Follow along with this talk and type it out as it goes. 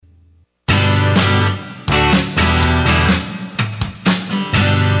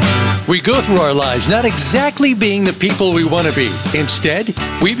We go through our lives not exactly being the people we want to be. Instead,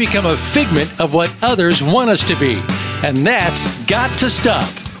 we become a figment of what others want us to be. And that's got to stop.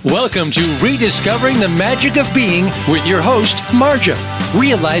 Welcome to Rediscovering the Magic of Being with your host, Marja.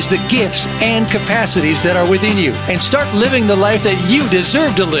 Realize the gifts and capacities that are within you and start living the life that you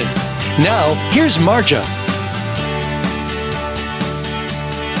deserve to live. Now, here's Marja.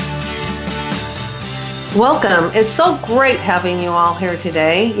 Welcome. It's so great having you all here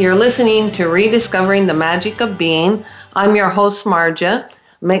today. You're listening to Rediscovering the Magic of Being. I'm your host, Marja.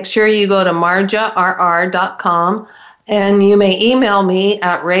 Make sure you go to marjarr.com and you may email me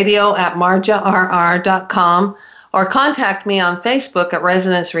at radio@marjarr.com or contact me on Facebook at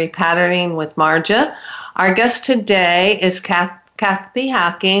Resonance Repatterning with Marja. Our guest today is Kathy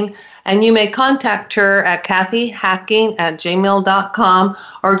Hacking, and you may contact her at kathyhacking@gmail.com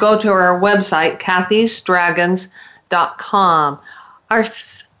or go to our website, kathysdragons.com. Our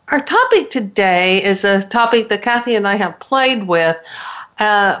topic today is a topic that Kathy and I have played with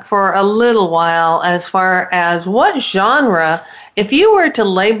for a little while, as far as what genre, if you were to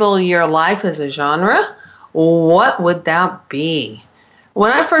label your life as a genre, what would that be?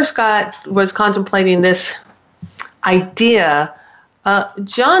 When I first was contemplating this idea,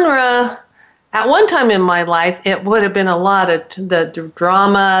 genre, at one time in my life, it would have been a lot of the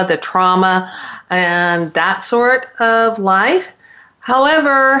drama, the trauma, and that sort of life.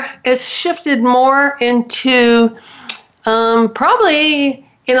 However, it's shifted more into probably,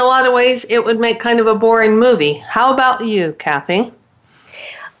 in a lot of ways, it would make kind of a boring movie. How about you, Kathy?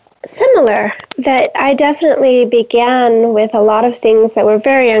 Similar, that I definitely began with a lot of things that were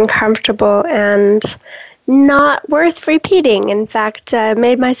very uncomfortable and not worth repeating. In fact,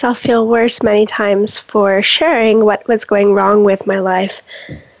 made myself feel worse many times for sharing what was going wrong with my life.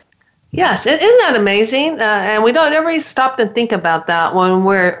 Yes, isn't that amazing? And we don't ever stop to think about that. When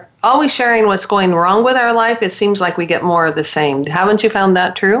we're always sharing what's going wrong with our life, it seems like we get more of the same. Haven't you found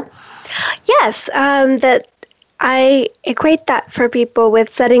that true? Yes, that I equate that for people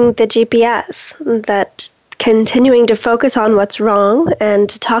with setting the GPS, that continuing to focus on what's wrong and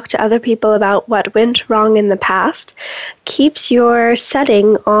to talk to other people about what went wrong in the past keeps your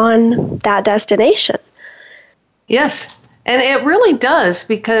setting on that destination. Yes, and it really does,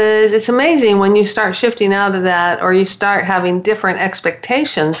 because it's amazing when you start shifting out of that, or you start having different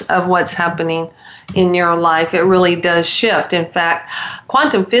expectations of what's happening in your life. It really does shift. In fact,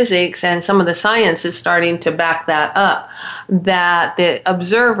 quantum physics and some of the science is starting to back that up, that the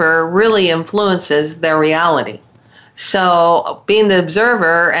observer really influences their reality. So being the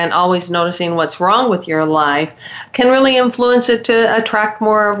observer and always noticing what's wrong with your life can really influence it to attract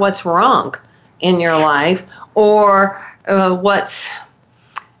more of what's wrong in your life, or what's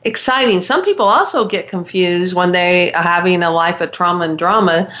exciting. Some people also get confused when they are having a life of trauma and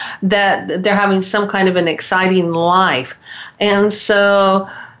drama, that they're having some kind of an exciting life. And so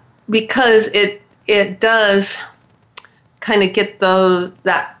because it does kind of get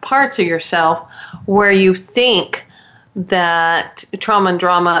that parts of yourself where you think that trauma and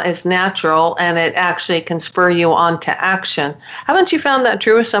drama is natural, and it actually can spur you on to action. Haven't you found that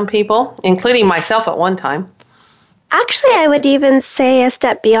true with some people, including myself at one time? Actually, I would even say a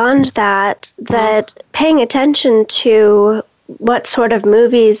step beyond that, that paying attention to what sort of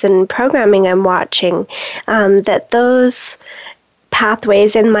movies and programming I'm watching, that those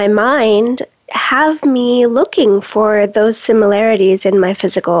pathways in my mind have me looking for those similarities in my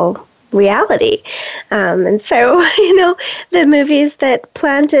physical reality. And so, the movies that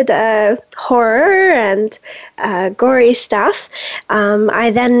planted horror and gory stuff,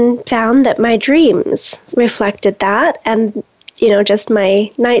 I then found that my dreams reflected that, and, just my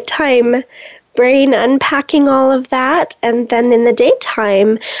nighttime brain unpacking all of that. And then in the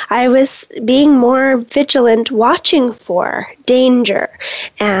daytime, I was being more vigilant, watching for danger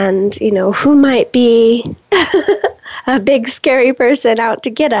and, who might be a big scary person out to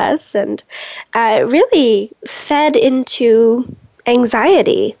get us, and it really fed into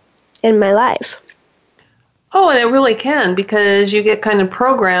anxiety in my life. Oh, and it really can, because you get kind of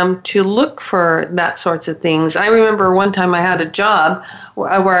programmed to look for that sorts of things. I remember one time I had a job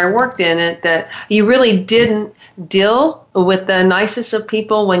where I worked in it, that you really didn't deal with the nicest of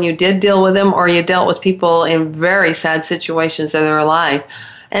people when you did deal with them, or you dealt with people in very sad situations of their life.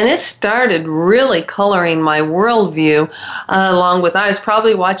 And it started really coloring my worldview, along with I was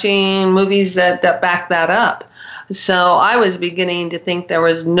probably watching movies that backed that up. So I was beginning to think there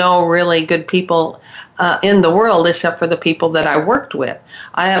was no really good people in the world except for the people that I worked with.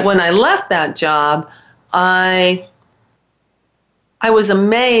 When I left that job, I was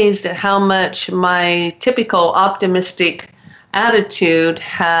amazed at how much my typical optimistic attitude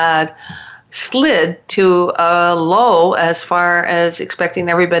had slid to a low as far as expecting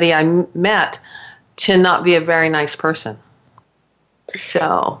everybody I met to not be a very nice person.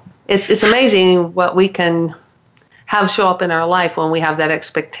 So it's amazing what we can have show up in our life when we have that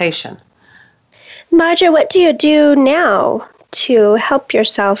expectation. Marja, what do you do now to help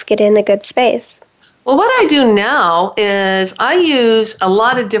yourself get in a good space? Well, what I do now is I use a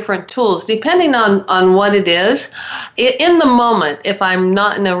lot of different tools, depending on what it is. In the moment, if I'm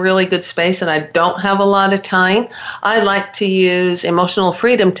not in a really good space and I don't have a lot of time, I like to use emotional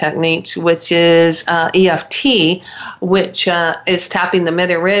freedom techniques, which is EFT, which is tapping the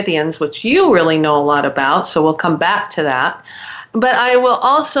meridians, which you really know a lot about, so we'll come back to that. But I will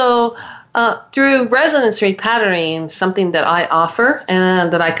also... through resonance repatterning, something that I offer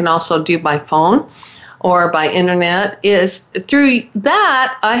and that I can also do by phone or by internet, is through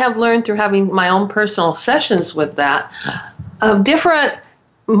that I have learned through having my own personal sessions with that of different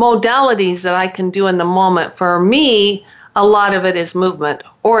modalities that I can do in the moment. For me, a lot of it is movement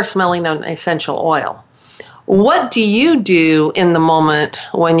or smelling an essential oil. What do you do in the moment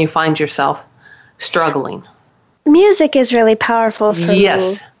when you find yourself struggling? Music is really powerful for me.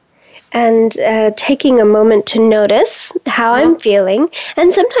 Yes. And taking a moment to notice how I'm feeling,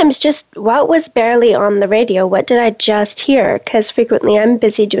 and sometimes just what was barely on the radio, what did I just hear? Because frequently I'm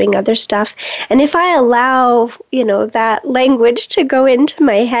busy doing other stuff. And if I allow, that language to go into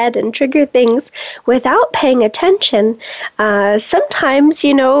my head and trigger things without paying attention, sometimes,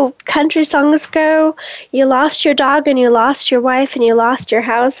 country songs go, you lost your dog and you lost your wife and you lost your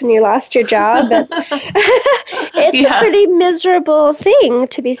house and you lost your job. And it's a pretty miserable thing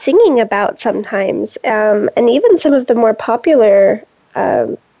to be singing about sometimes, and even some of the more popular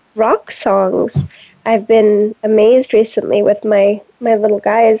rock songs. I've been amazed recently with my little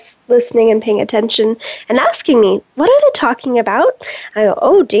guys listening and paying attention and asking me, what are they talking about? I go,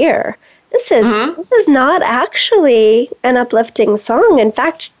 oh dear, this is not actually an uplifting song. In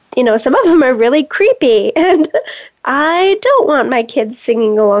fact, some of them are really creepy, and I don't want my kids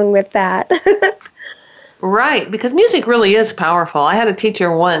singing along with that. Right, because music really is powerful. I had a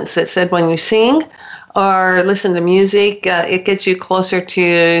teacher once that said when you sing or listen to music, it gets you closer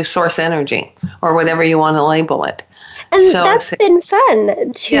to source energy or whatever you want to label it. And that's been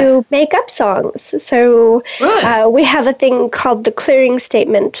fun to make up songs. So we have a thing called the clearing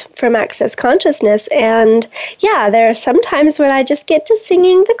statement from Access Consciousness. And there are some times when I just get to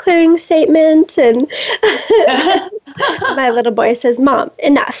singing the clearing statement. And my little boy says, Mom,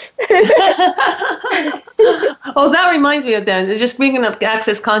 enough. Oh, that reminds me of that. Just bringing up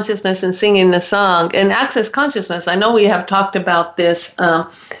Access Consciousness and singing the song. And Access Consciousness, I know we have talked about this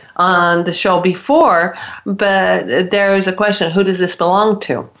on the show before, but there is a question, who does this belong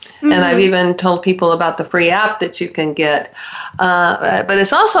to? Mm-hmm. And I've even told people about the free app that you can get. But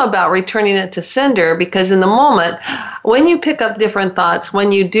it's also about returning it to sender, because in the moment, when you pick up different thoughts,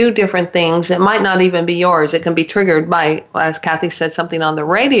 when you do different things, it might not even be yours. It can be triggered by, as Kathy said, something on the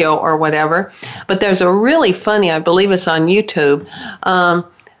radio or whatever. But there's a really funny, I believe it's on YouTube,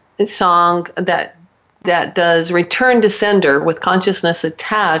 song that does return to sender with consciousness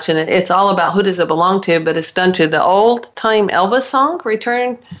attached, and it's all about who does it belong to, but it's done to the old time Elvis song,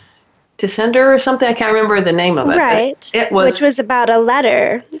 Return to Sender or something. I can't remember the name of it. Right. It was, which was about a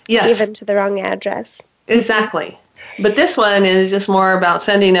letter given to the wrong address. Exactly. But this one is just more about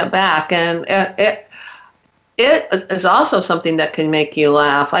sending it back, and it is also something that can make you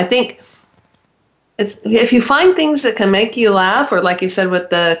laugh. I think if you find things that can make you laugh, or like you said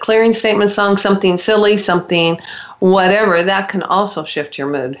with the clearing statement song, something silly, something whatever, that can also shift your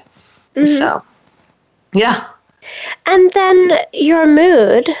mood. Mm-hmm. So, yeah. And then your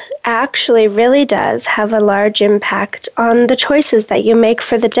mood actually really does have a large impact on the choices that you make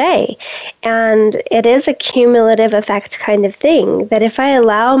for the day. And it is a cumulative effect kind of thing, that if I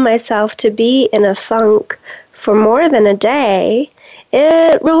allow myself to be in a funk for more than a day,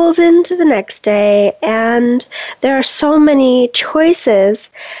 it rolls into the next day, and there are so many choices,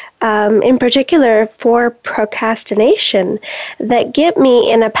 in particular for procrastination, that get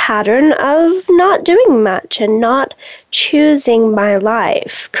me in a pattern of not doing much and not choosing my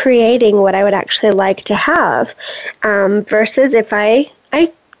life, creating what I would actually like to have, versus if I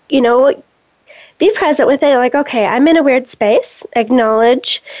be present with it, like, okay, I'm in a weird space,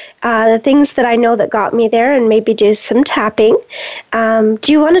 acknowledge the things that I know that got me there, and maybe do some tapping. Do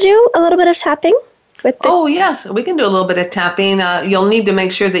you want to do a little bit of tapping? Oh, yes, we can do a little bit of tapping. You'll need to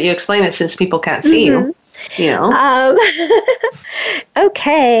make sure that you explain it since people can't see you.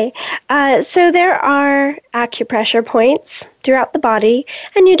 Okay. So there are acupressure points throughout the body,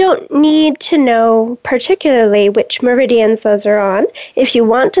 and you don't need to know particularly which meridians those are on. If you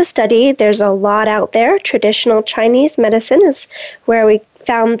want to study, there's a lot out there. Traditional Chinese medicine is where we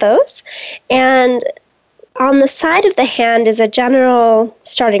found those. And on the side of the hand is a general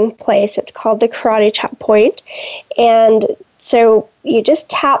starting place. It's called the karate chop point. And so you just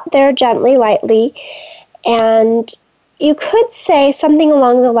tap there gently, lightly, and you could say something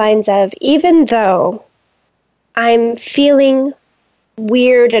along the lines of, even though I'm feeling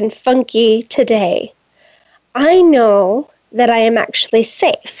weird and funky today, I know that I am actually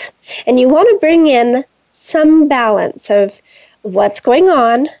safe. And you want to bring in some balance of what's going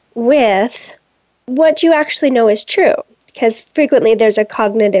on with what you actually know is true, because frequently there's a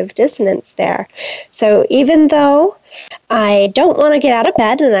cognitive dissonance there. So even though I don't want to get out of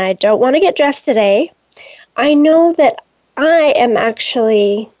bed and I don't want to get dressed today, I know that I am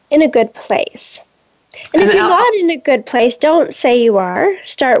actually in a good place. And if you're not in a good place, don't say you are.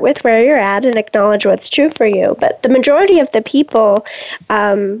 Start with where you're at and acknowledge what's true for you. But the majority of the people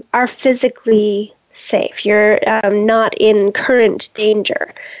are physically safe. You're not in current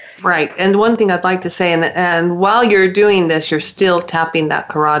danger. Right. And one thing I'd like to say, and while you're doing this, you're still tapping that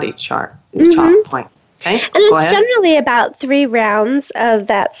karate chop point. Okay? And it's generally about 3 rounds of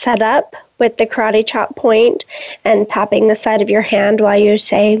that setup with the karate chop point and tapping the side of your hand while you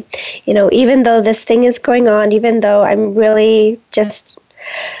say, even though this thing is going on, even though I'm really just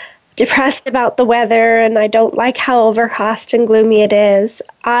depressed about the weather and I don't like how overcast and gloomy it is,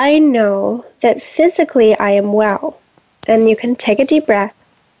 I know that physically I am well. And you can take a deep breath.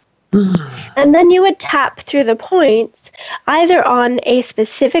 And then you would tap through the points either on a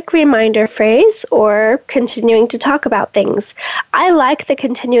specific reminder phrase or continuing to talk about things. I like the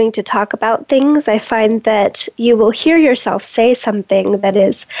continuing to talk about things. I find that you will hear yourself say something that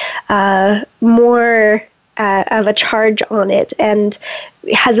is more of a charge on it and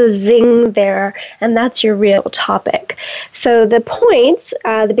has a zing there, and that's your real topic. So the points,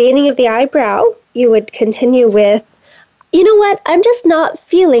 the beginning of the eyebrow, you would continue with, you know what, I'm just not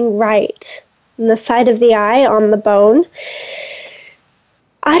feeling right. On the side of the eye, on the bone,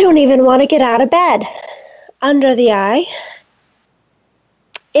 I don't even want to get out of bed. Under the eye,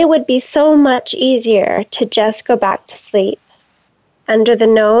 it would be so much easier to just go back to sleep. Under the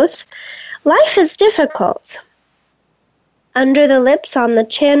nose, life is difficult. Under the lips, on the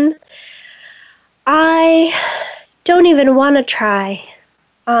chin, I don't even want to try.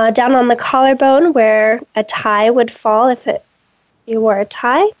 Down on the collarbone where a tie would fall if you wore a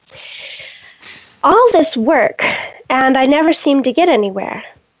tie. All this work, and I never seem to get anywhere.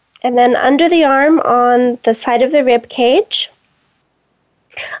 And then under the arm on the side of the rib cage,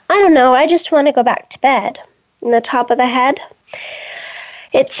 I don't know, I just want to go back to bed. In the top of the head,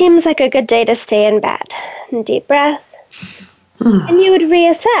 it seems like a good day to stay in bed. And deep breath. And you would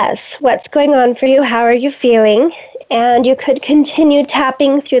reassess what's going on for you, how are you feeling, and you could continue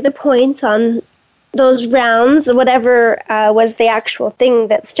tapping through the points on those rounds, whatever was the actual thing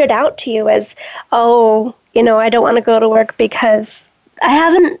that stood out to you as, I don't want to go to work because I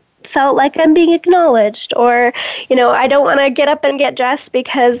haven't felt like I'm being acknowledged, or, I don't want to get up and get dressed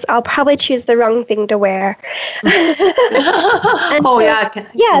because I'll probably choose the wrong thing to wear. It's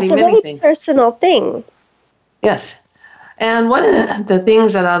a really personal thing. Yes. And one of the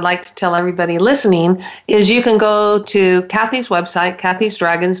things that I'd like to tell everybody listening is you can go to Kathy's website,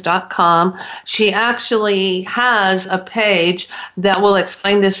 kathysdragons.com. She actually has a page that will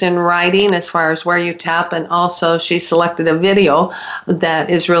explain this in writing as far as where you tap, and also she selected a video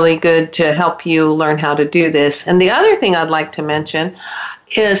that is really good to help you learn how to do this. And the other thing I'd like to mention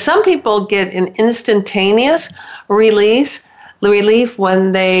is some people get an instantaneous relief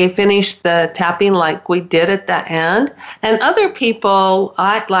when they finish the tapping like we did at the end. And other people,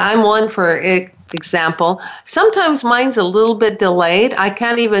 I'm one for example, sometimes mine's a little bit delayed. I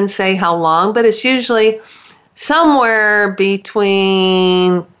can't even say how long, but it's usually somewhere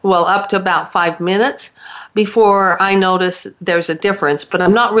between, up to about 5 minutes before I notice there's a difference. But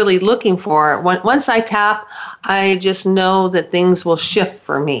I'm not really looking for it. Once I tap, I just know that things will shift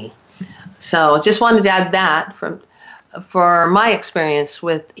for me. So just wanted to add that for my experience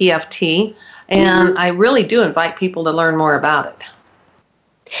with EFT, and I really do invite people to learn more about it.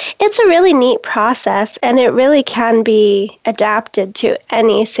 It's a really neat process, and it really can be adapted to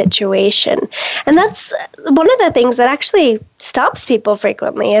any situation. And that's one of the things that actually stops people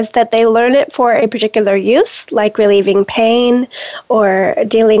frequently, is that they learn it for a particular use, like relieving pain or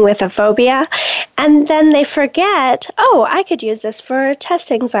dealing with a phobia, and then they forget, oh, I could use this for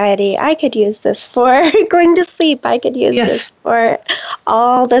test anxiety, I could use this for going to sleep, I could use this for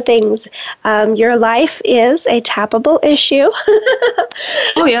all the things. Your life is a tappable issue.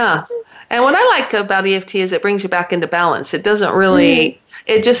 Oh, yeah. And what I like about EFT is it brings you back into balance. It doesn't really,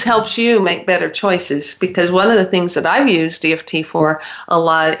 it just helps you make better choices, because one of the things that I've used EFT for a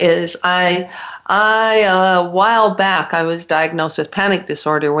lot is a while back, I was diagnosed with panic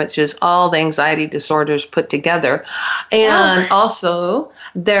disorder, which is all the anxiety disorders put together. And also,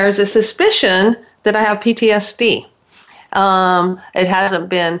 there's a suspicion that I have PTSD. It hasn't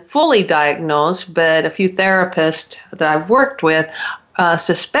been fully diagnosed, but a few therapists that I've worked with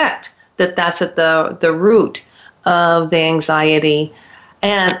suspect that that's at the root of the anxiety.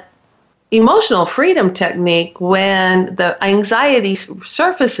 And emotional freedom technique, when the anxiety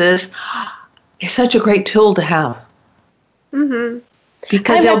surfaces, is such a great tool to have. Mm-hmm.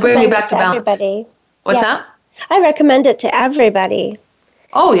 Because it'll bring you back to balance. Everybody. What's that? I recommend it to everybody.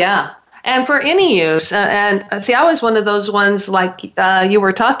 Oh, yeah. And for any use. And see, I was one of those ones like you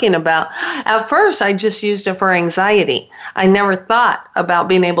were talking about. At first, I just used it for anxiety. I never thought about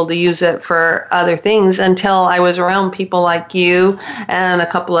being able to use it for other things until I was around people like you and a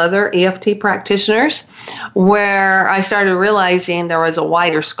couple other EFT practitioners, where I started realizing there was a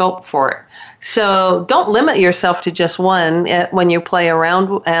wider scope for it. So don't limit yourself to just one when you play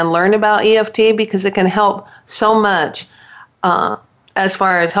around and learn about EFT, because it can help so much as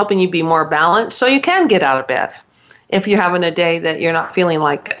far as helping you be more balanced, so you can get out of bed if you're having a day that you're not feeling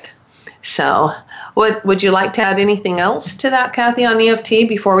like it. So would you like to add anything else to that, Kathy, on EFT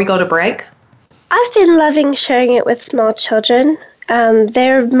before we go to break? I've been loving sharing it with small children.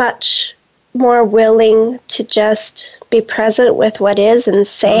 They're much more willing to just be present with what is and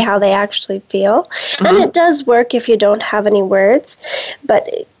say how they actually feel. Mm-hmm. And it does work if you don't have any words. But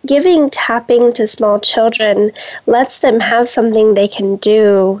giving tapping to small children lets them have something they can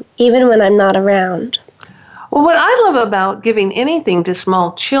do even when I'm not around. Well, what I love about giving anything to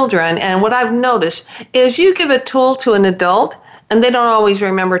small children, and what I've noticed, is you give a tool to an adult and they don't always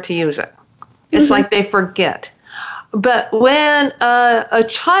remember to use it. It's like they forget. But when a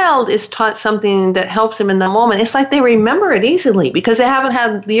child is taught something that helps them in the moment, it's like they remember it easily because they haven't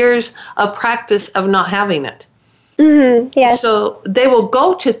had years of practice of not having it. Mm-hmm, yes. So they will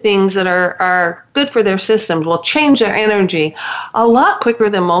go to things that are good for their systems, will change their energy a lot quicker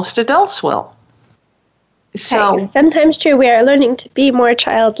than most adults will. So sometimes true, we are learning to be more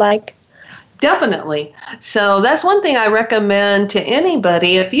childlike. Definitely. So that's one thing I recommend to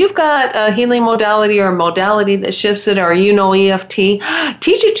anybody. If you've got a healing modality or a modality that shifts it, or EFT,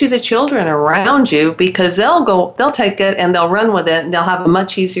 teach it to the children around you, because they'll take it and they'll run with it and they'll have a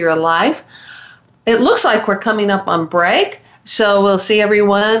much easier life. It looks like we're coming up on break, so we'll see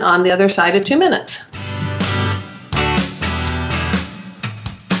everyone on the other side of 2 minutes.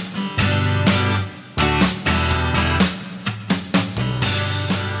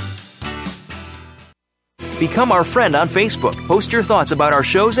 Become our friend on Facebook. Post your thoughts about our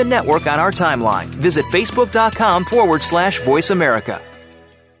shows and network on our timeline. Visit Facebook.com/Voice America.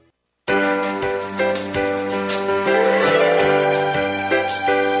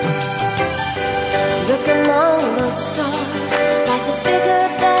 Look among the stars, life is bigger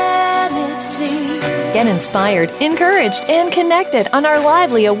than it seems. Get inspired, encouraged, and connected on our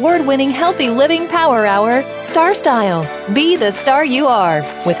lively, award-winning Healthy Living Power Hour, Star Style. Be the star you are,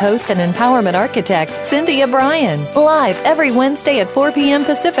 with host and empowerment architect Cynthia Bryan. Live every Wednesday at 4 p.m.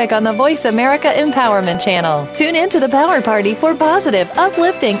 Pacific on the Voice America Empowerment Channel. Tune in to the Power Party for positive,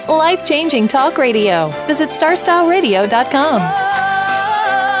 uplifting, life-changing talk radio. Visit starstyleradio.com.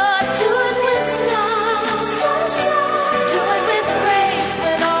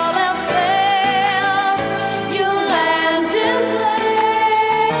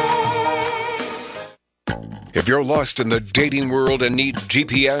 If you're lost in the dating world and need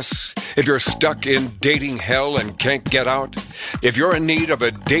GPS, if you're stuck in dating hell and can't get out, if you're in need of a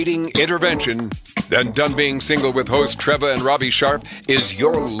dating intervention, then Done Being Single with host Treva and Robbie Sharp is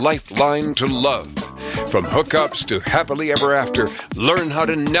your lifeline to love. From hookups to happily ever after, learn how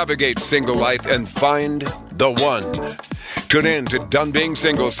to navigate single life and find the one. Tune in to Done Being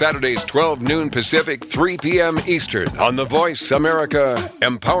Single Saturdays 12 noon Pacific, 3 p.m. Eastern on the Voice America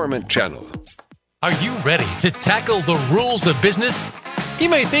Empowerment Channel. Are you ready to tackle the rules of business? You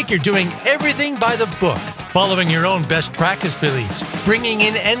may think you're doing everything by the book, following your own best practice beliefs, bringing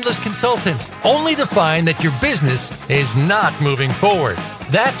in endless consultants, only to find that your business is not moving forward.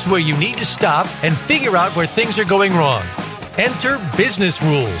 That's where you need to stop and figure out where things are going wrong. Enter Business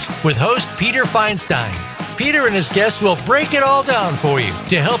Rules with host Peter Feinstein. Peter and his guests will break it all down for you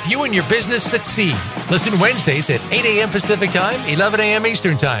to help you and your business succeed. Listen Wednesdays at 8 a.m. Pacific Time, 11 a.m.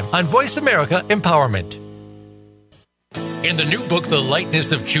 Eastern Time on Voice America Empowerment. In the new book, The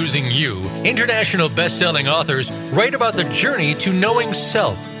Lightness of Choosing You, international best-selling authors write about the journey to knowing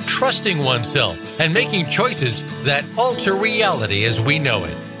self, trusting oneself, and making choices that alter reality as we know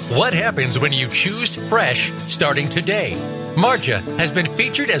it. What happens when you choose fresh starting today? Marja has been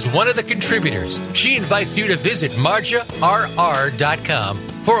featured as one of the contributors. She invites you to visit marjarr.com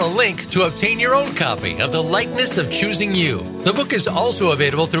for a link to obtain your own copy of The Lightness of Choosing You. The book is also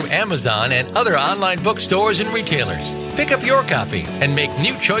available through Amazon and other online bookstores and retailers. Pick up your copy and make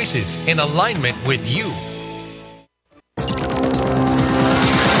new choices in alignment with you.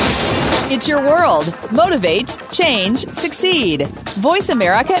 It's your world. Motivate, change, succeed.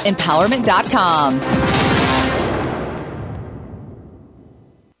 VoiceAmericaEmpowerment.com.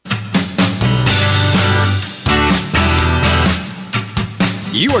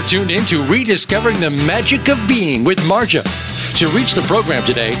 You are tuned in to Rediscovering the Magic of Being with Marja. To reach the program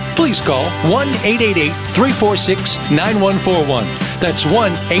today, please call 1-888-346-9141. That's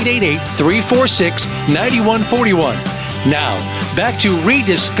 1-888-346-9141. Now, back to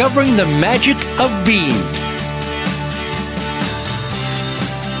Rediscovering the Magic of Being.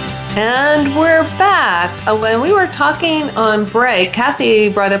 And we're back. When we were talking on break, Kathy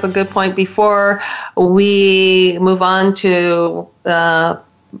brought up a good point before we move on to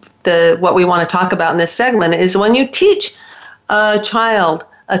what we want to talk about in this segment is when you teach a child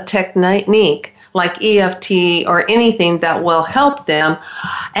a technique like EFT or anything that will help them,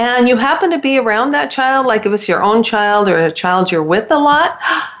 and you happen to be around that child, like if it's your own child or a child you're with a lot,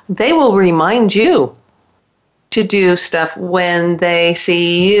 they will remind you to do stuff when they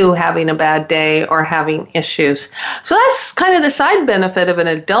see you having a bad day or having issues. So that's kind of the side benefit of an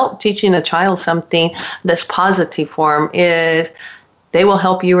adult teaching a child something that's positive for them is they will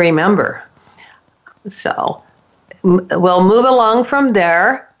help you remember. So we'll move along from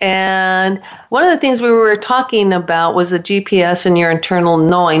there. And one of the things we were talking about was the GPS and your internal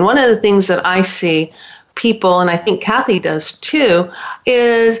knowing. One of the things that I see people, and I think Kathy does too,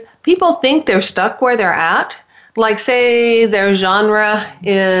 is people think they're stuck where they're at. Like say their genre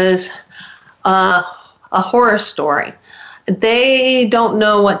is a horror story. They don't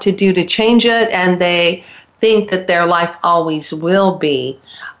know what to do to change it, and they think that their life always will be.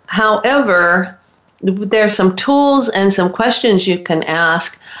 However, there's some tools and some questions you can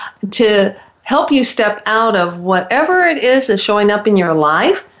ask to help you step out of whatever it is that's showing up in your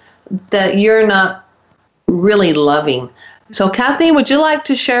life that you're not really loving. So, Kathy, would you like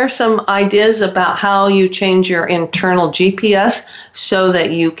to share some ideas about how you change your internal GPS so that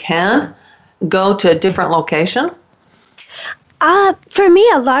you can go to a different location? For me,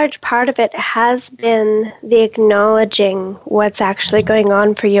 a large part of it has been the acknowledging what's actually going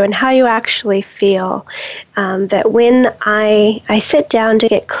on for you and how you actually feel. That when I sit down to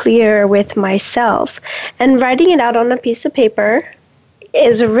get clear with myself, and writing it out on a piece of paper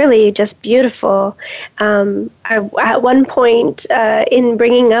is really just beautiful. At one point, in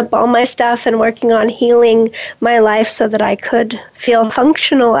bringing up all my stuff and working on healing my life so that I could feel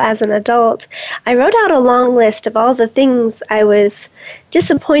functional as an adult, I wrote out a long list of all the things I was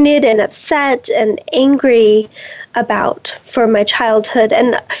disappointed and upset and angry about for my childhood.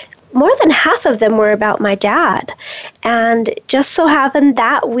 And more than half of them were about my dad. And just so happened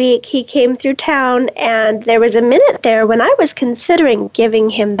that week he came through town, and there was a minute there when I was considering giving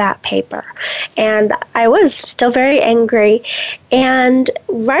him that paper. And I was still very angry. And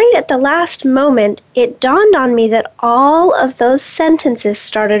right at the last moment, it dawned on me that all of those sentences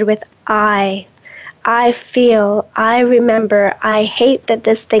started with I feel, I remember, I hate that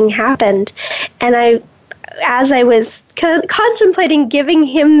this thing happened. And as I was contemplating giving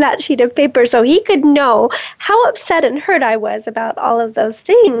him that sheet of paper so he could know how upset and hurt I was about all of those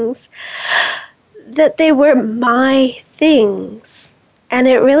things, that they were my things. And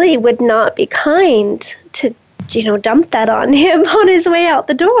it really would not be kind to, dump that on him on his way out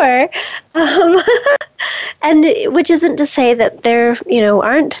the door. And which isn't to say that there,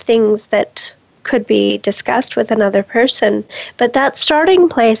 aren't things that could be discussed with another person, but that starting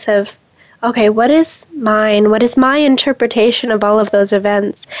place of, okay, what is mine? What is my interpretation of all of those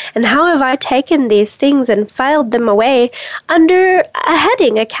events? And how have I taken these things and filed them away under a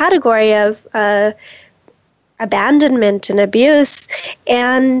heading, a category of abandonment and abuse?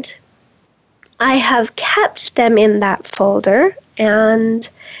 And I have kept them in that folder, and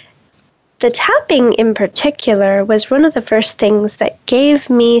the tapping in particular was one of the first things that gave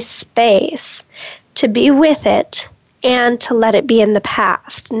me space to be with it and to let it be in the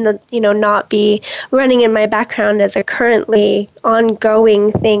past, not be running in my background as a currently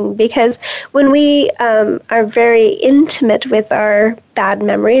ongoing thing. Because when we are very intimate with our bad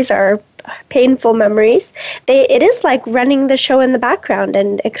memories, our painful memories, it is like running the show in the background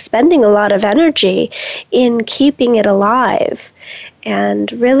and expending a lot of energy in keeping it alive.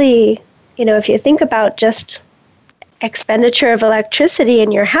 And really, if you think about just expenditure of electricity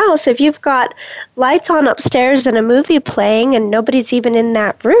in your house, if you've got lights on upstairs and a movie playing and nobody's even in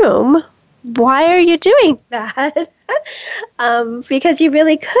that room, why are you doing that? Because you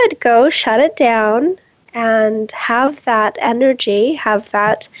really could go shut it down and have that energy, have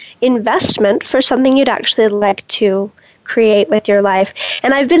that investment for something you'd actually like to create with your life.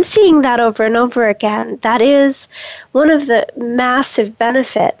 And I've been seeing that over and over again. That is one of the massive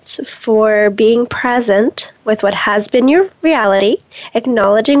benefits for being present with what has been your reality,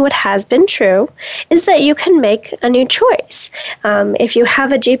 acknowledging what has been true, is that you can make a new choice. If you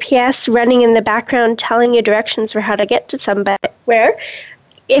have a GPS running in the background telling you directions for how to get to somewhere,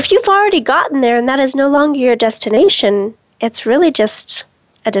 if you've already gotten there and that is no longer your destination, it's really just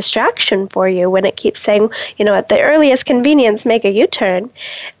a distraction for you when it keeps saying, at the earliest convenience, make a U-turn.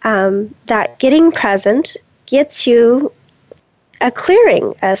 That getting present gets you a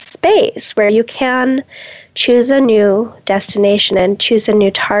clearing, a space where you can choose a new destination and choose a new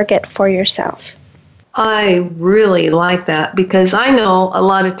target for yourself. I really like that, because I know a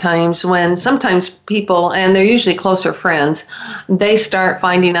lot of times when sometimes people, and they're usually closer friends, they start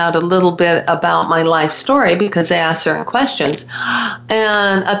finding out a little bit about my life story because they ask certain questions.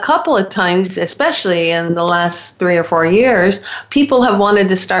 And a couple of times, especially in the last 3 or 4 years, people have wanted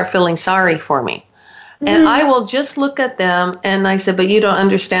to start feeling sorry for me. Mm-hmm. And I will just look at them and I said, but you don't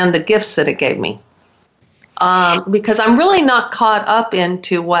understand the gifts that it gave me. Because I'm really not caught up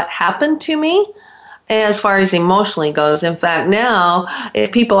into what happened to me as far as emotionally goes. In fact, now,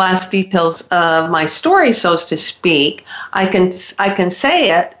 if people ask details of my story, so to speak, I can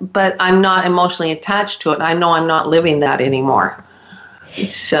say it, but I'm not emotionally attached to it. I know I'm not living that anymore.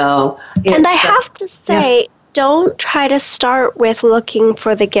 So, and I have to say, don't try to start with looking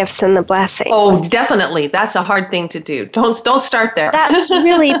for the gifts and the blessings. Oh, definitely. That's a hard thing to do. Don't start there. That's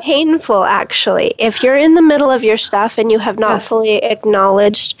really painful, actually. If you're in the middle of your stuff and you have not fully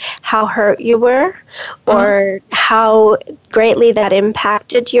acknowledged how hurt you were or how greatly that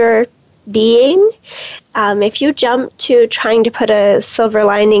impacted your being, if you jump to trying to put a silver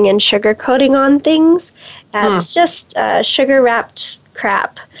lining and sugar coating on things, that's just sugar-wrapped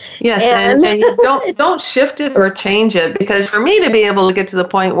crap. Yes, and you don't shift it or change it, because for me to be able to get to the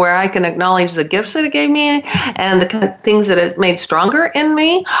point where I can acknowledge the gifts that it gave me and the things that it made stronger in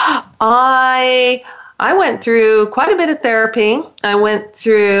me, I went through quite a bit of therapy. I went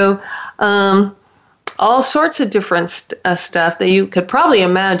through all sorts of different stuff that you could probably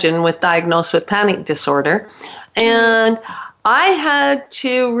imagine with diagnosed with panic disorder, and I had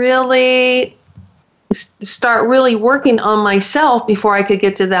to really start really working on myself before I could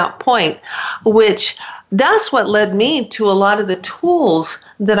get to that point, which that's what led me to a lot of the tools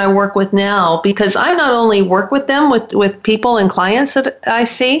that I work with now, because I not only work with them with people and clients that I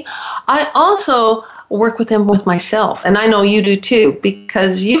see, I also work with them with myself. And I know you do too,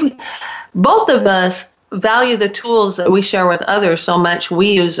 because both of us value the tools that we share with others so much, we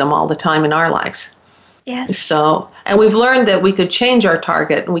use them all the time in our lives. Yes. So, and we've learned that we could change our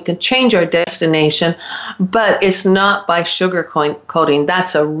target and we can change our destination, but it's not by sugar coating.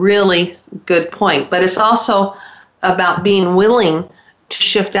 That's a really good point. But it's also about being willing to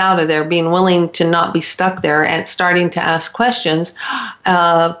shift out of there, being willing to not be stuck there and starting to ask questions.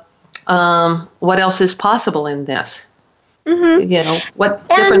 What else is possible in this? Mm-hmm. What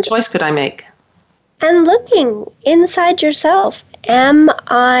different choice could I make? And looking inside yourself, am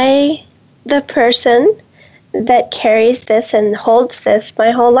I the person that carries this and holds this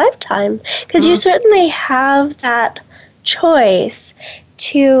my whole lifetime? Because you certainly have that choice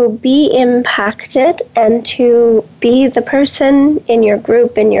to be impacted and to be the person in your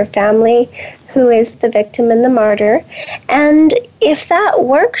group, in your family, who is the victim and the martyr. And if that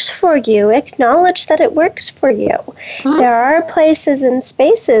works for you, acknowledge that it works for you. There are places and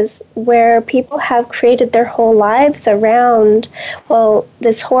spaces where people have created their whole lives around, well,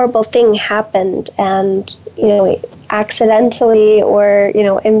 this horrible thing happened and accidentally or,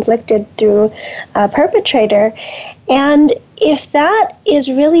 inflicted through a perpetrator. And if that is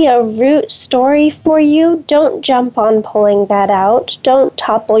really a root story for you, don't jump on pulling that out. Don't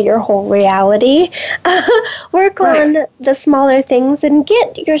topple your whole reality. Work on the smaller things and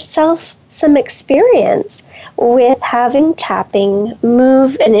get yourself some experience with having tapping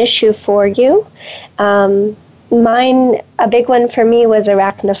move an issue for you. A big one for me was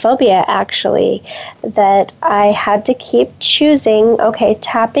arachnophobia, actually, that I had to keep choosing, okay,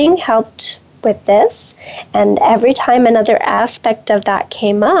 tapping helped with this, and every time another aspect of that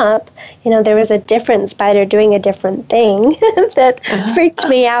came up, there was a different spider doing a different thing that freaked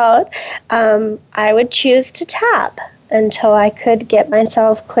me out, I would choose to tap until I could get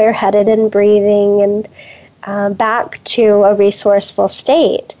myself clear-headed and breathing and back to a resourceful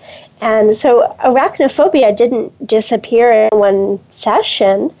state. And so arachnophobia didn't disappear in one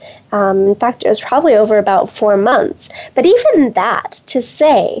session. In fact, it was probably over about 4 months. But even that, to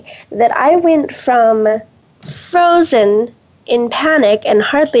say that I went from frozen in panic and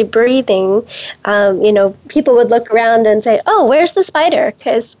hardly breathing, people would look around and say, oh, where's the spider?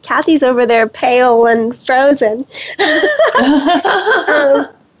 Because Kathy's over there pale and frozen.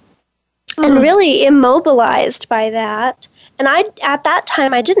 And really immobilized by that. And at that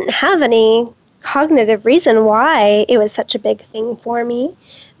time, I didn't have any cognitive reason why it was such a big thing for me.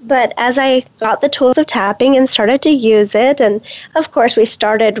 But as I got the tools of tapping and started to use it, and of course we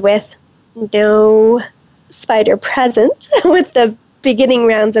started with no spider present with the beginning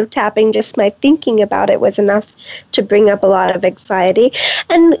rounds of tapping, just my thinking about it was enough to bring up a lot of anxiety.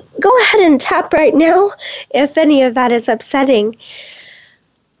 And go ahead and tap right now if any of that is upsetting.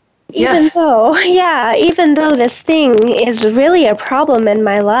 Even though this thing is really a problem in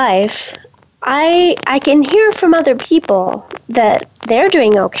my life, I can hear from other people that they're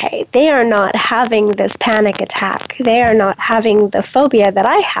doing okay. They are not having this panic attack. They are not having the phobia that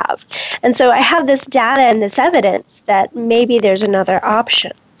I have. And so I have this data and this evidence that maybe there's another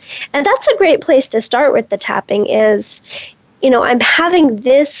option. And that's a great place to start with the tapping is, I'm having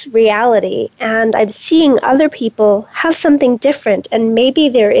this reality and I'm seeing other people have something different and maybe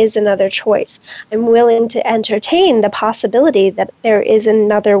there is another choice. I'm willing to entertain the possibility that there is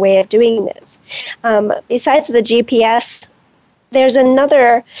another way of doing this. Besides the GPS, there's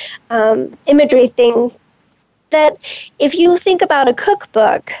another imagery thing that if you think about a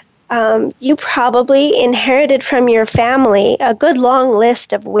cookbook, you probably inherited from your family a good long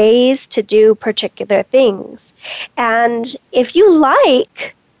list of ways to do particular things. And if you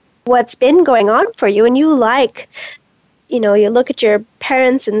like what's been going on for you and you like, you look at your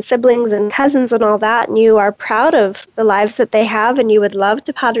parents and siblings and cousins and all that and you are proud of the lives that they have and you would love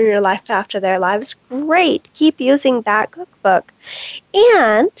to pattern your life after their lives, great. Keep using that cookbook.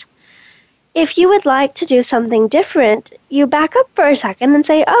 And if you would like to do something different, you back up for a second and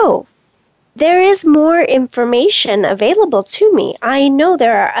say, oh, there is more information available to me. I know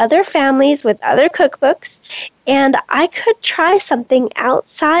there are other families with other cookbooks, and I could try something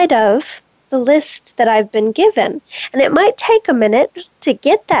outside of the list that I've been given. And it might take a minute to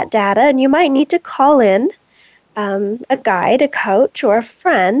get that data, and you might need to call in a guide, a coach, or a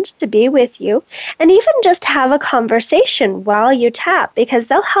friend to be with you, and even just have a conversation while you tap, because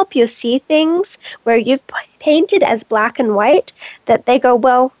they'll help you see things where you've painted as black and white that they go,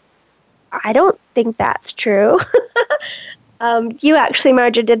 well, I don't think that's true. You actually,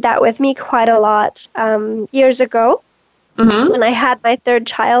 Marja, did that with me quite a lot years ago. When I had my third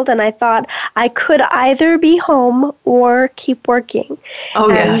child and I thought I could either be home or keep working. Oh,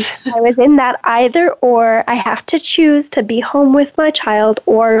 yes. I was in that either or. I have to choose to be home with my child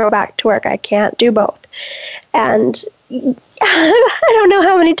or go back to work. I can't do both. And I don't know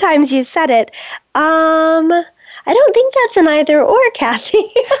how many times you said it. I don't think that's an either or,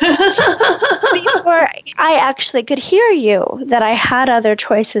 Kathy. Before I actually could hear you, that I had other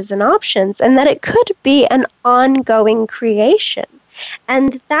choices and options, and that it could be an ongoing creation.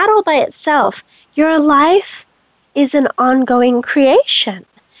 And that all by itself, your life is an ongoing creation.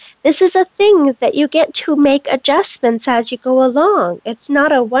 This is a thing that you get to make adjustments as you go along. It's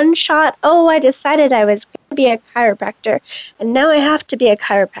not a one-shot, oh, I decided I was going to be a chiropractor, and now I have to be a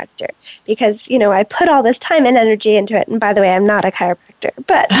chiropractor because, I put all this time and energy into it. And by the way, I'm not a chiropractor,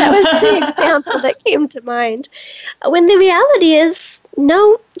 but that was the example that came to mind. When the reality is,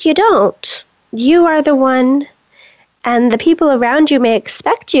 no, you don't. You are the one, and the people around you may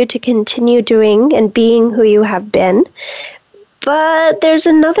expect you to continue doing and being who you have been. But there's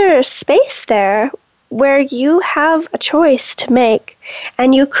another space there where you have a choice to make,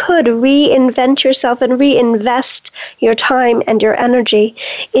 and you could reinvent yourself and reinvest your time and your energy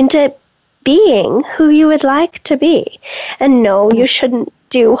into being who you would like to be. And no, you shouldn't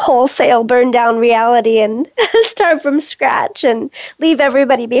do wholesale burn down reality and start from scratch and leave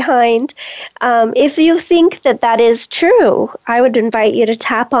everybody behind. If you think that that is true, I would invite you to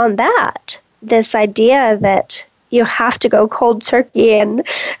tap on that. This idea that you have to go cold turkey and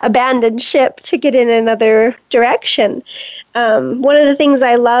abandon ship to get in another direction. One of the things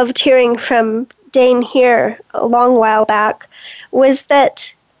I loved hearing from Dane here a long while back was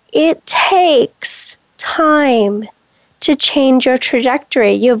that it takes time to change your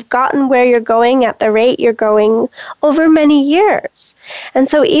trajectory. You've gotten where you're going at the rate you're going over many years. And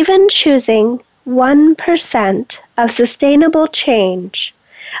so even choosing 1% of sustainable change,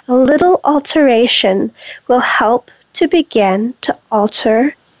 a little alteration will help to begin to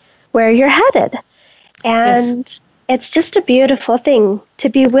alter where you're headed. And it's just a beautiful thing to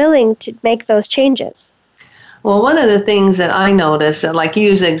be willing to make those changes. Well, one of the things that I notice, like you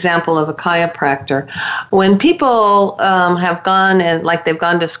use the example of a chiropractor, when people have gone and like they've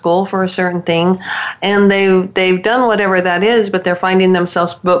gone to school for a certain thing and they've done whatever that is, but they're finding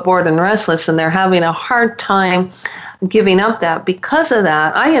themselves bored and restless and they're having a hard time giving up that. Because of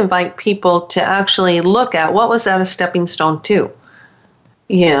that, I invite people to actually look at what was that a stepping stone to?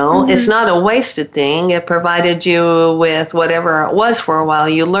 You know, It's not a wasted thing. It provided you with whatever it was for a while.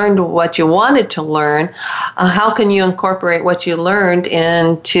 You learned what you wanted to learn. How can you incorporate what you learned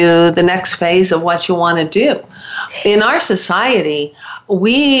into the next phase of what you want to do? In our society,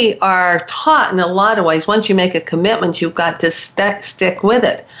 we are taught in a lot of ways, once you make a commitment, you've got to stick with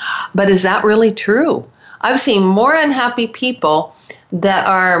it. But is that really true? I've seen more unhappy people that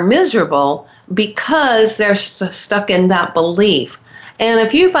are miserable because they're stuck in that belief. And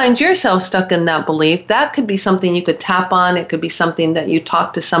if you find yourself stuck in that belief, that could be something you could tap on. It could be something that you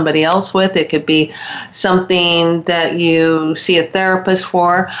talk to somebody else with. It could be something that you see a therapist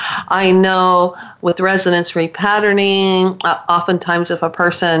for. I know with resonance repatterning, oftentimes if a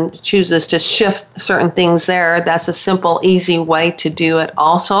person chooses to shift certain things there, that's a simple, easy way to do it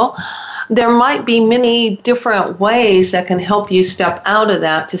also. There might be many different ways that can help you step out of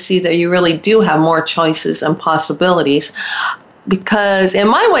that to see that you really do have more choices and possibilities. Because in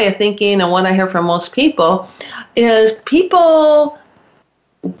my way of thinking and what I hear from most people is people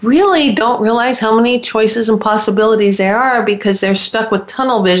really don't realize how many choices and possibilities there are because they're stuck with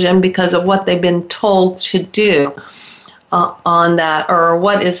tunnel vision because of what they've been told to do on that, or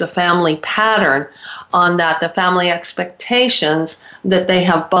what is a family pattern on that, the family expectations that they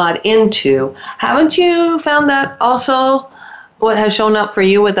have bought into. Haven't you found that also what has shown up for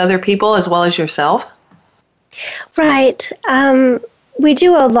you with other people as well as yourself? Right. We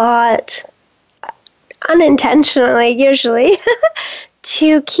do a lot, unintentionally usually,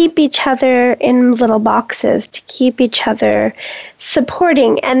 to keep each other in little boxes, to keep each other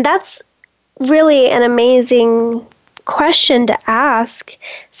supporting. And that's really an amazing question to ask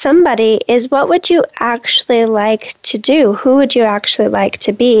somebody is, what would you actually like to do? Who would you actually like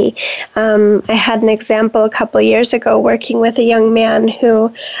to be? I had an example a couple years ago working with a young man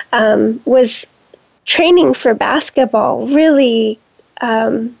who was training for basketball, really,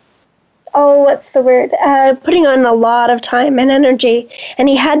 putting on a lot of time and energy, and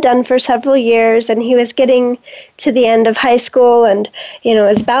he had done for several years, and he was getting to the end of high school, and, you know,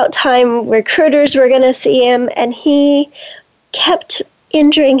 it was about time recruiters were going to see him, and he kept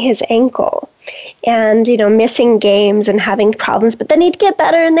injuring his ankle and, you know, missing games and having problems, but then he'd get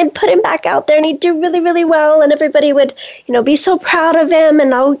better and they'd put him back out there and he'd do really, really well, and everybody would, you know, be so proud of him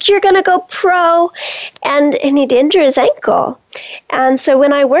and, oh, you're going to go pro, and he'd injure his ankle. And so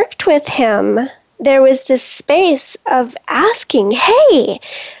when I worked with him, there was this space of asking, hey,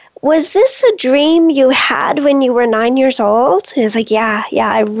 was this a dream you had when you were 9 years old? And he was like, yeah,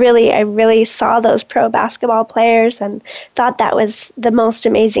 I really saw those pro basketball players and thought that was the most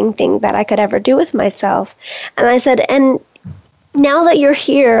amazing thing that I could ever do with myself. And I said, and now that you're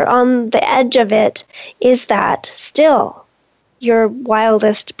here on the edge of it, is that still your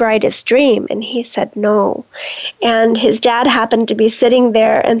wildest, brightest dream? And he said, no. And his dad happened to be sitting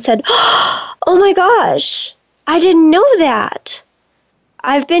there and said, oh my gosh, I didn't know that.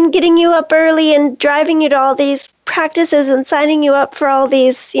 I've been getting you up early and driving you to all these practices and signing you up for all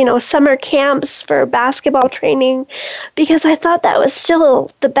these, you know, summer camps for basketball training because I thought that was still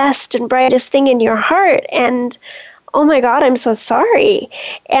the best and brightest thing in your heart. And oh my God, I'm so sorry.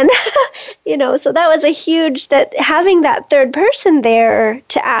 And, you know, so that was a huge, that having that third person there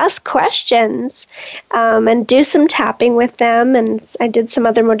to ask questions and do some tapping with them. And I did some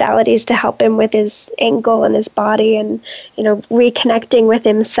other modalities to help him with his ankle and his body and, you know, reconnecting with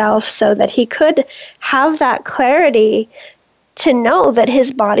himself so that he could have that clarity to know that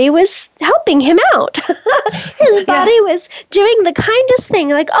his body was helping him out. His body was doing the kindest thing,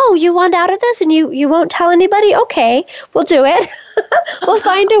 like, oh, you want out of this and you won't tell anybody? Okay, we'll do it. We'll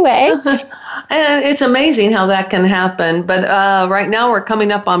find a way. And it's amazing how that can happen. But right now we're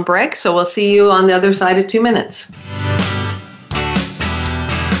coming up on break, so we'll see you on the other side of 2 minutes.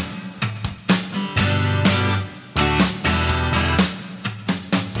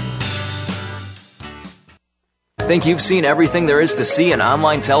 Think you've seen everything there is to see in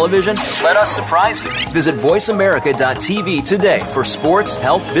online television? Let us surprise you. Visit voiceamerica.tv today for sports,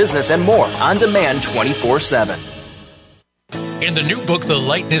 health, business, and more on demand 24/7. In the new book, The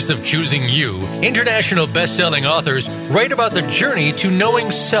Lightness of Choosing You, international best-selling authors write about the journey to knowing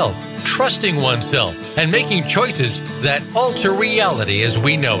self, trusting oneself, and making choices that alter reality as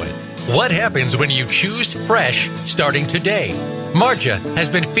we know it. What happens when you choose fresh starting today? Marja has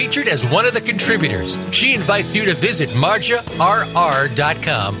been featured as one of the contributors. She invites you to visit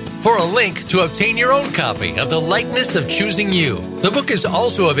marjarr.com for a link to obtain your own copy of The Lightness of Choosing You. The book is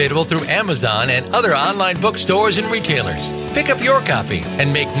also available through Amazon and other online bookstores and retailers. Pick up your copy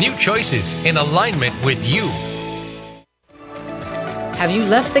and make new choices in alignment with you. Have you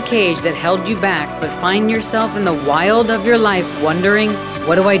left the cage that held you back but find yourself in the wild of your life wondering,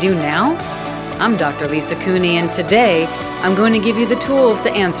 what do I do now? I'm Dr. Lisa Cooney, and today I'm going to give you the tools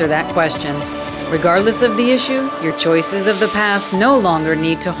to answer that question. Regardless of the issue, your choices of the past no longer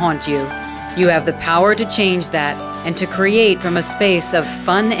need to haunt you. You have the power to change that and to create from a space of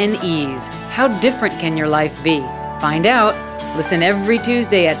fun and ease. How different can your life be? Find out. Listen every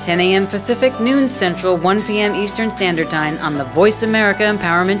Tuesday at 10 a.m. Pacific, noon Central, 1 p.m. Eastern Standard Time on the Voice America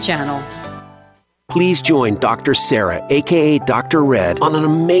Empowerment Channel. Please join Dr. Sarah, aka Dr. Red, on an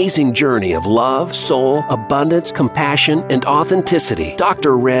amazing journey of love, soul, abundance, compassion, and authenticity.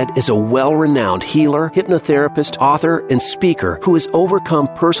 Dr. Red is a well-renowned healer, hypnotherapist, author, and speaker who has overcome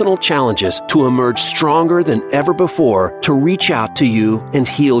personal challenges to emerge stronger than ever before to reach out to you and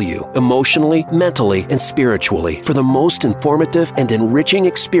heal you emotionally, mentally, and spiritually for the most informative and enriching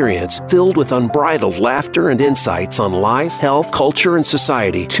experience filled with unbridled laughter and insights on life, health, culture, and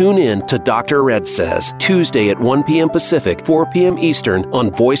society. Tune in to Dr. Red Says, Tuesday at 1 p.m. Pacific, 4 p.m. Eastern on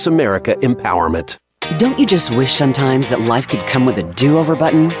Voice America Empowerment. Don't you just wish sometimes that life could come with a do-over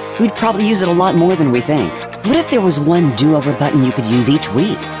button? We'd probably use it a lot more than we think. What if there was one do-over button you could use each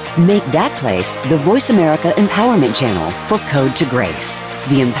week? Make that place the Voice America Empowerment Channel for Code to Grace,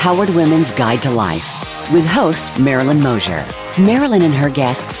 the Empowered Women's Guide to Life, with host Marilyn Mosier. Marilyn and her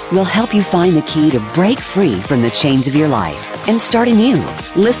guests will help you find the key to break free from the chains of your life and start anew.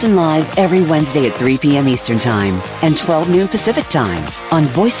 Listen live every Wednesday at 3 p.m. Eastern Time and 12 noon Pacific Time on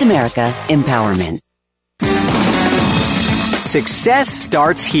Voice America Empowerment. Success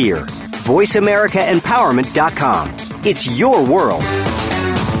starts here. VoiceAmericaEmpowerment.com. It's your world.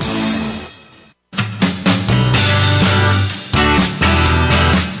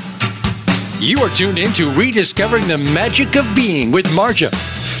 You are tuned in to Rediscovering the Magic of Being with Marja.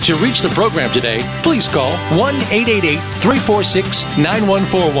 To reach the program today, please call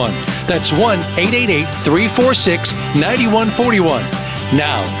 1-888-346-9141. That's 1-888-346-9141.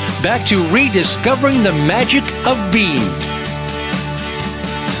 Now, back to Rediscovering the Magic of Being.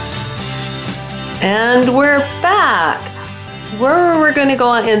 And we're back. Where we're going to go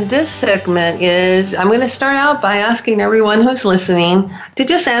on in this segment is I'm going to start out by asking everyone who's listening to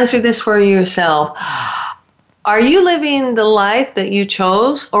just answer this for yourself. Are you living the life that you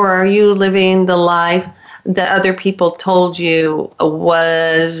chose, or are you living the life that other people told you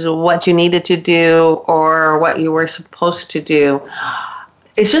was what you needed to do or what you were supposed to do?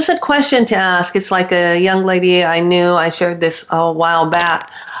 It's just a question to ask. It's like a young lady I knew, I shared this a while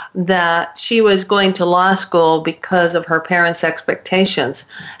back, that she was going to law school because of her parents' expectations.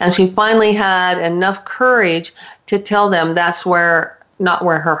 And she finally had enough courage to tell them that's not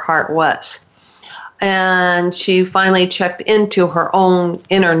where her heart was. And she finally checked into her own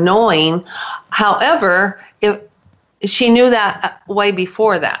inner knowing. However, she knew that way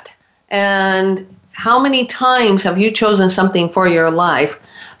before that. And how many times have you chosen something for your life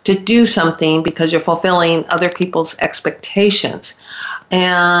to do something because you're fulfilling other people's expectations?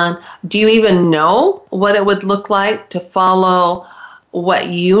 And do you even know what it would look like to follow what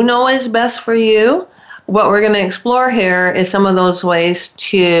you know is best for you? What we're going to explore here is some of those ways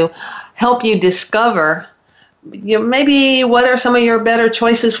to help you discover maybe what are some of your better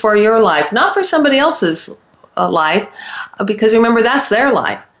choices for your life, not for somebody else's life, because remember, that's their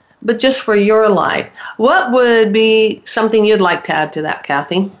life, but just for your life. What would be something you'd like to add to that,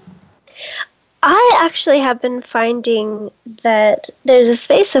 Kathy? I actually have been finding that there's a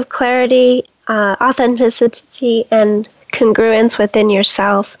space of clarity, authenticity, and congruence within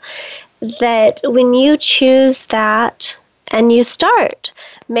yourself, that when you choose that and you start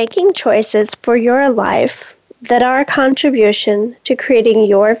making choices for your life that are a contribution to creating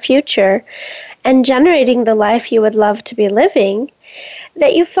your future and generating the life you would love to be living,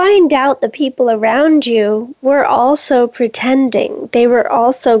 that you find out the people around you were also pretending. They were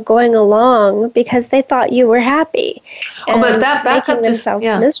also going along because they thought you were happy. And but back up themselves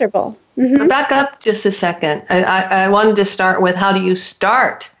miserable. Mm-hmm. Back up just a second. I wanted to start with, how do you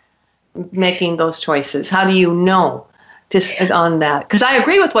start making those choices? How do you know to sit on that? Because I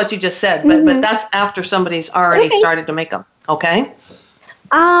agree with what you just said, but that's after somebody's already started to make them. Okay?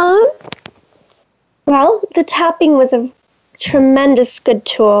 Well, the tapping was a tremendous good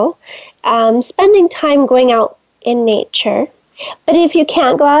tool. Spending time going out in nature. But if you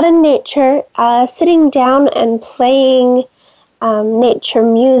can't go out in nature, sitting down and playing nature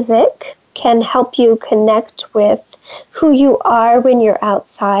music can help you connect with who you are when you're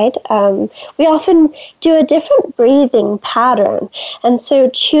outside. We often do a different breathing pattern. And so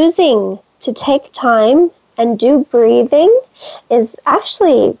choosing to take time and do breathing is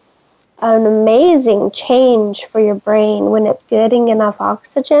actually an amazing change for your brain when it's getting enough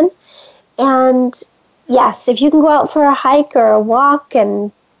oxygen. And yes, if you can go out for a hike or a walk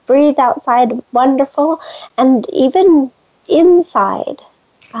and breathe outside, wonderful. And even inside,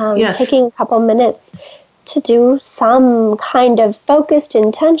 taking a couple minutes to do some kind of focused,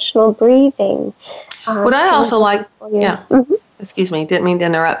 intentional breathing. What I also like, excuse me, didn't mean to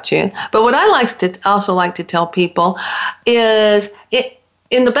interrupt you, but what I also like to tell people is,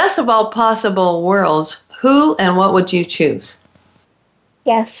 in the best of all possible worlds, who and what would you choose?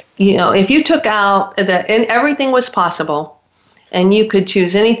 Yes. If you took out that and everything was possible and you could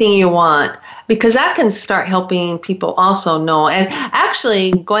choose anything you want, because that can start helping people also know. And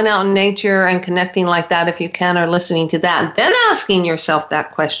actually going out in nature and connecting like that, if you can, or listening to that, then asking yourself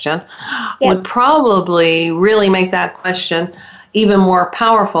that question would probably really make that question even more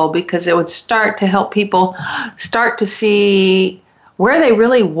powerful, because it would start to help people start to see where they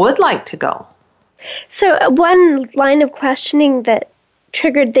really would like to go. So one line of questioning that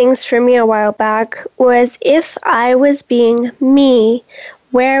triggered things for me a while back was, if I was being me,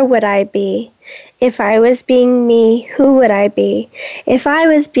 where would I be? If I was being me, who would I be? If I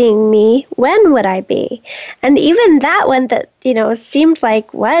was being me, when would I be? And even that one that, seemed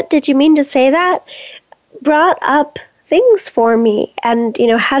like, what? Did you mean to say that? Brought up things for me and,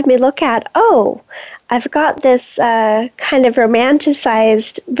 had me look at, I've got this kind of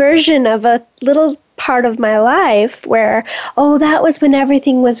romanticized version of a little part of my life where, that was when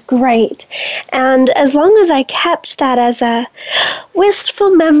everything was great. And as long as I kept that as a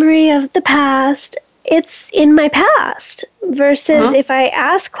wistful memory of the past, it's in my past. Versus if I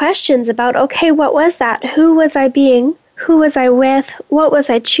ask questions about, what was that? Who was I being? Who was I with? What was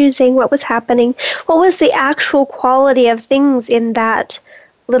I choosing? What was happening? What was the actual quality of things in that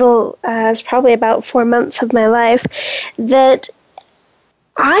little, it's probably about 4 months of my life, that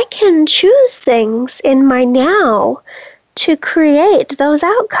I can choose things in my now to create those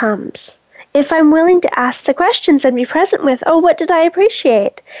outcomes. If I'm willing to ask the questions and be present with, what did I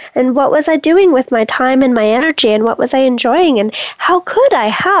appreciate? And what was I doing with my time and my energy? And what was I enjoying? And how could I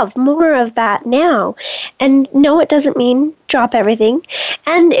have more of that now? And no, it doesn't mean drop everything.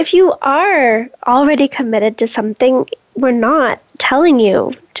 And if you are already committed to something, we're not telling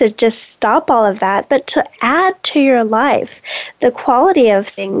you to just stop all of that, but to add to your life the quality of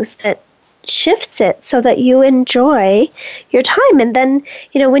things that shifts it so that you enjoy your time. And then,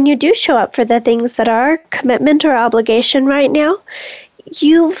 when you do show up for the things that are commitment or obligation right now,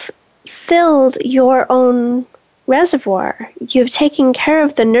 you've filled your own reservoir. You've taken care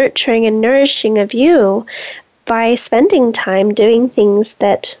of the nurturing and nourishing of you by spending time doing things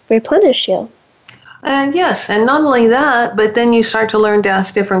that replenish you. And yes, and not only that, but then you start to learn to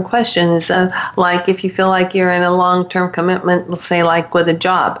ask different questions, like if you feel like you're in a long-term commitment, let's say like with a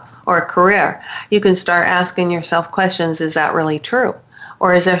job or a career, you can start asking yourself questions, is that really true?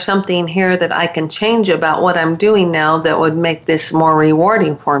 Or is there something here that I can change about what I'm doing now that would make this more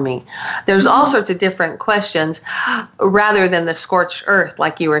rewarding for me? There's all sorts of different questions rather than the scorched earth,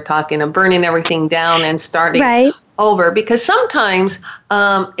 like you were talking, of burning everything down and starting over. Because sometimes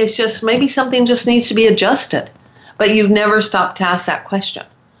it's just maybe something just needs to be adjusted, but you've never stopped to ask that question.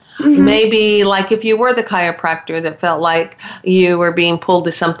 Maybe like if you were the chiropractor that felt like you were being pulled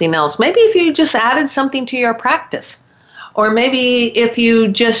to something else, maybe if you just added something to your practice. Or maybe if you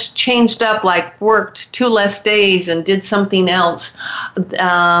just changed up, like worked 2 less days and did something else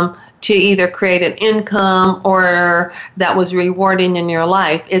to either create an income or that was rewarding in your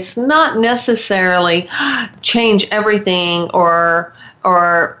life. It's not necessarily change everything or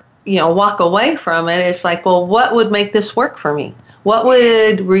walk away from it. It's like, well, what would make this work for me? What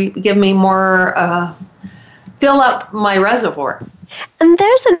would give me more, fill up my reservoir? And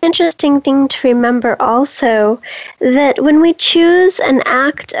there's an interesting thing to remember also, that when we choose an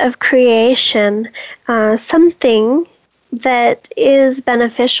act of creation, something that is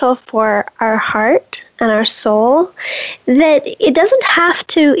beneficial for our heart and our soul, that it doesn't have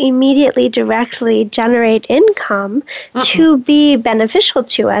to immediately directly generate income to be beneficial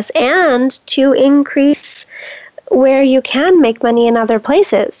to us and to increase where you can make money in other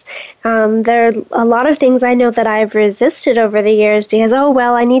places. There are a lot of things I know that I've resisted over the years because,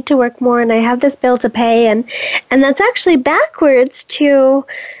 I need to work more and I have this bill to pay. And that's actually backwards to,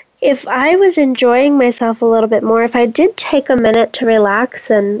 if I was enjoying myself a little bit more, if I did take a minute to relax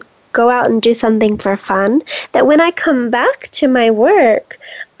and go out and do something for fun, that when I come back to my work,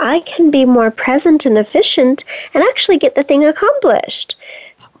 I can be more present and efficient and actually get the thing accomplished.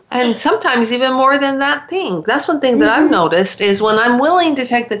 And sometimes even more than that thing. That's one thing that I've noticed is when I'm willing to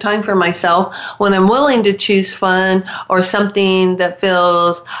take the time for myself, when I'm willing to choose fun or something that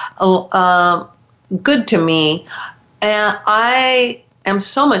feels good to me, and I am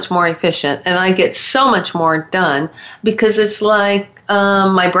so much more efficient and I get so much more done because it's like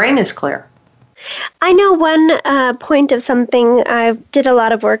my brain is clear. I know one point of something. I did a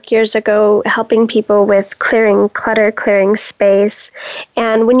lot of work years ago helping people with clearing clutter, clearing space.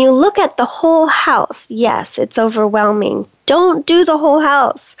 And when you look at the whole house, yes, it's overwhelming. Don't do the whole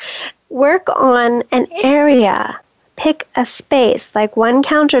house. Work on an area. Pick a space, like one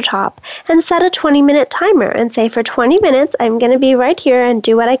countertop, and set a 20-minute timer and say, for 20 minutes, I'm going to be right here and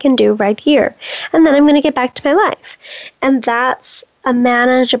do what I can do right here. And then I'm going to get back to my life. And that's a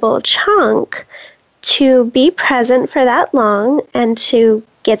manageable chunk to be present for that long and to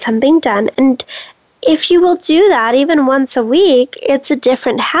get something done. And if you will do that even once a week, it's a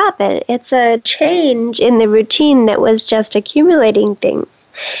different habit. It's a change in the routine that was just accumulating things.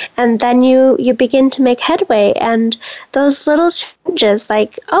 And then you begin to make headway. And those little changes,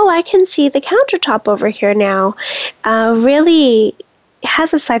 like, I can see the countertop over here now, really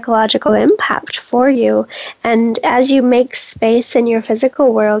has a psychological impact for you. And as you make space in your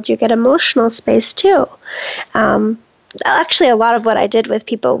physical world, you get emotional space too. Actually, a lot of what I did with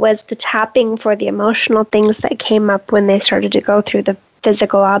people was the tapping for the emotional things that came up when they started to go through the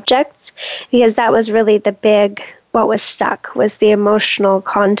physical objects, because that was really what was stuck was the emotional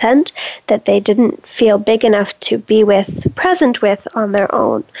content that they didn't feel big enough to be present with on their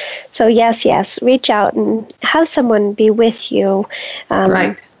own. So yes, reach out and have someone be with you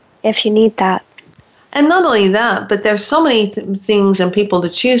if you need that. And not only that, but there's so many things and people to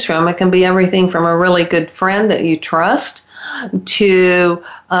choose from. It can be everything from a really good friend that you trust to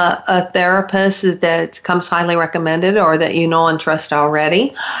a therapist that comes highly recommended or that you know and trust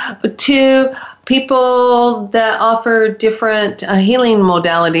already, to people that offer different healing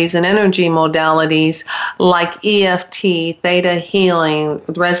modalities and energy modalities like EFT, theta healing,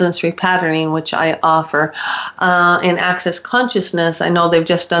 resonance repatterning, which I offer, and Access Consciousness. I know they've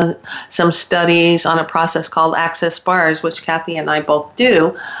just done some studies on a process called Access Bars, which Kathy and I both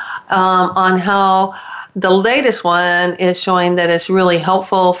do, on how the latest one is showing that it's really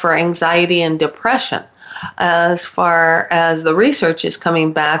helpful for anxiety and depression. As far as the research is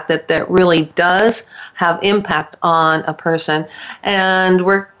coming back, that really does have impact on a person. And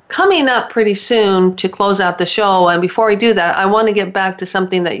we're coming up pretty soon to close out the show. And before we do that, I want to get back to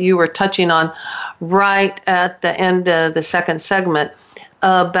something that you were touching on right at the end of the second segment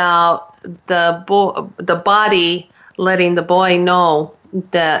about the body letting the boy know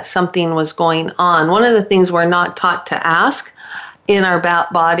that something was going on. One of the things we're not taught to ask in our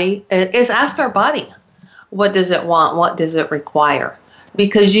body is ask our body. What does it want? What does it require?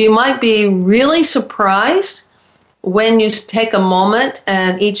 Because you might be really surprised when you take a moment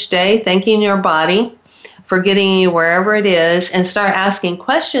and each day thanking your body for getting you wherever it is and start asking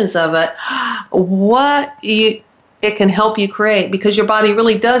questions of it, it can help you create, because your body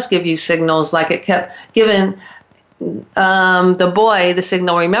really does give you signals, like it kept giving the boy the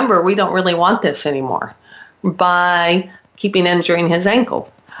signal, remember, we don't really want this anymore, by keeping injuring his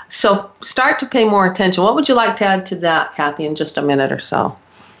ankle. So start to pay more attention. What would you like to add to that, Kathy, in just a minute or so?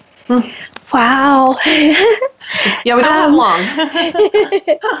 Wow. Yeah, we don't have long.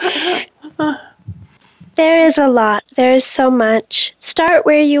 There is a lot. There is so much. Start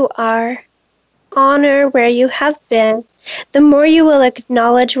where you are. Honor where you have been. The more you will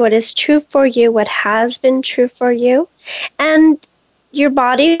acknowledge what is true for you, what has been true for you, and your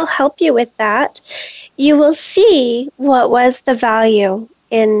body will help you with that. You will see what was the value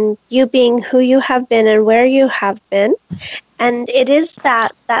in you being who you have been and where you have been. And it is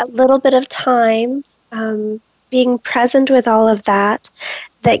that little bit of time, being present with all of that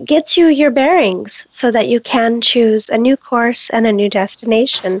gets you your bearings so that you can choose a new course and a new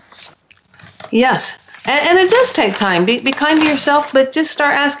destination. Yes. And it does take time. Be kind to yourself, but just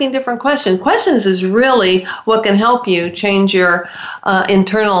start asking different questions. Questions is really what can help you change your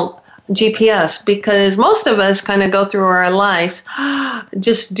internal GPS, because most of us kind of go through our lives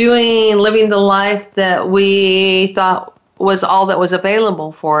just living the life that we thought was all that was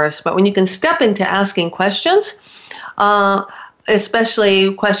available for us. But when you can step into asking questions,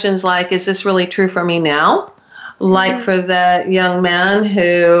 especially questions like, is this really true for me now? Like for that young man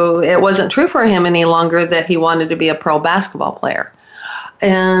who it wasn't true for him any longer that he wanted to be a pro basketball player.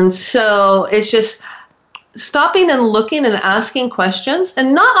 And so it's just stopping and looking and asking questions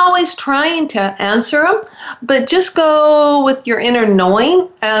and not always trying to answer them, but just go with your inner knowing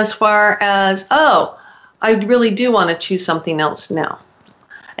as far as, oh, I really do want to choose something else now.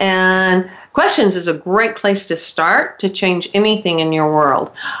 And questions is a great place to start to change anything in your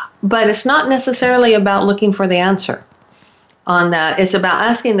world. But it's not necessarily about looking for the answer on that. It's about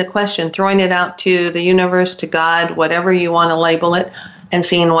asking the question, throwing it out to the universe, to God, whatever you want to label it, and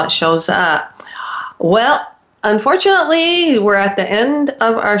seeing what shows up. Well, unfortunately, we're at the end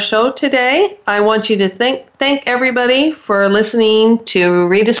of our show today. I want you to thank everybody for listening to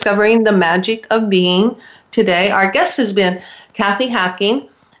Rediscovering the Magic of Being today. Our guest has been Kathy Hacking,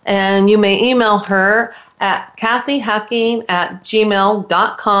 and you may email her at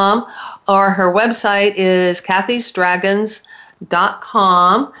kathyhacking@gmail.com, or her website is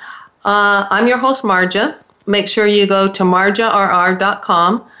kathysdragons.com. I'm your host, Marja. Make sure you go to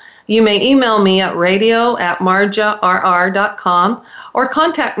marjarr.com. You may email me at radio@marjarr.com, or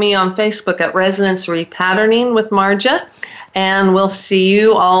contact me on Facebook at Resonance Repatterning with Marja, and we'll see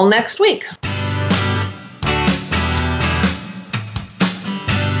you all next week.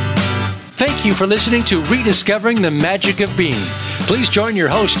 Thank you for listening to Rediscovering the Magic of Being. Please join your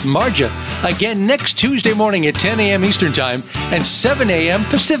host, Marja, again next Tuesday morning at 10 a.m. Eastern Time and 7 a.m.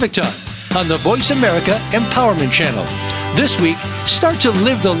 Pacific Time on the Voice America Empowerment Channel. This week, start to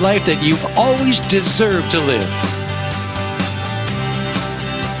live the life that you've always deserved to live.